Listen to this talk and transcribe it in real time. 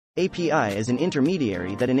API is an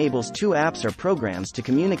intermediary that enables two apps or programs to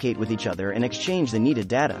communicate with each other and exchange the needed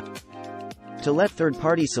data. To let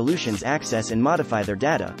third-party solutions access and modify their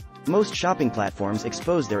data, most shopping platforms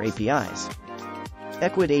expose their APIs.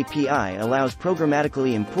 Ecwid API allows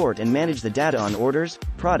programmatically import and manage the data on orders,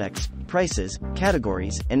 products, prices,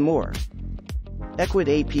 categories, and more. Ecwid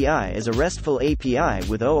API is a RESTful API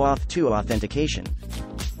with OAuth 2 authentication.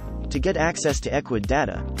 To get access to Ecwid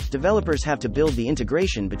data, developers have to build the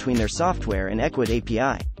integration between their software and Ecwid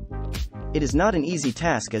API. It is not an easy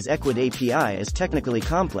task as Ecwid API is technically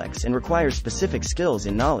complex and requires specific skills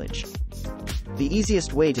and knowledge. The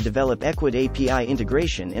easiest way to develop Ecwid API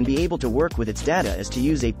integration and be able to work with its data is to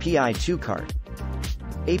use API2Cart.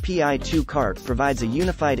 API2Cart provides a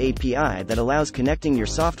unified API that allows connecting your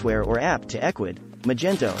software or app to Ecwid,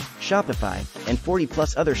 Magento, Shopify, and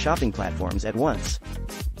 40+ other shopping platforms at once.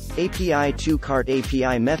 API2Cart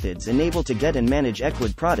API methods enable to get and manage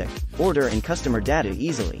Ecwid product, order and customer data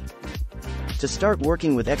easily. To start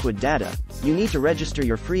working with Ecwid data, you need to register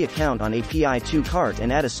your free account on API2Cart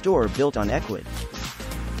and add a store built on Ecwid.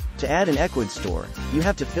 To add an Ecwid store, you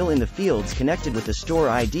have to fill in the fields connected with the store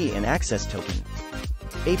ID and access token.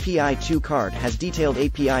 API2Cart has detailed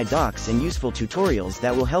API docs and useful tutorials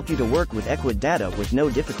that will help you to work with Ecwid data with no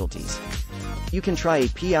difficulties. You can try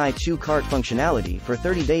API2Cart functionality for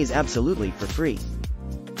 30 days absolutely for free.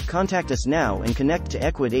 Contact us now and connect to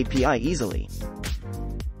Ecwid API easily.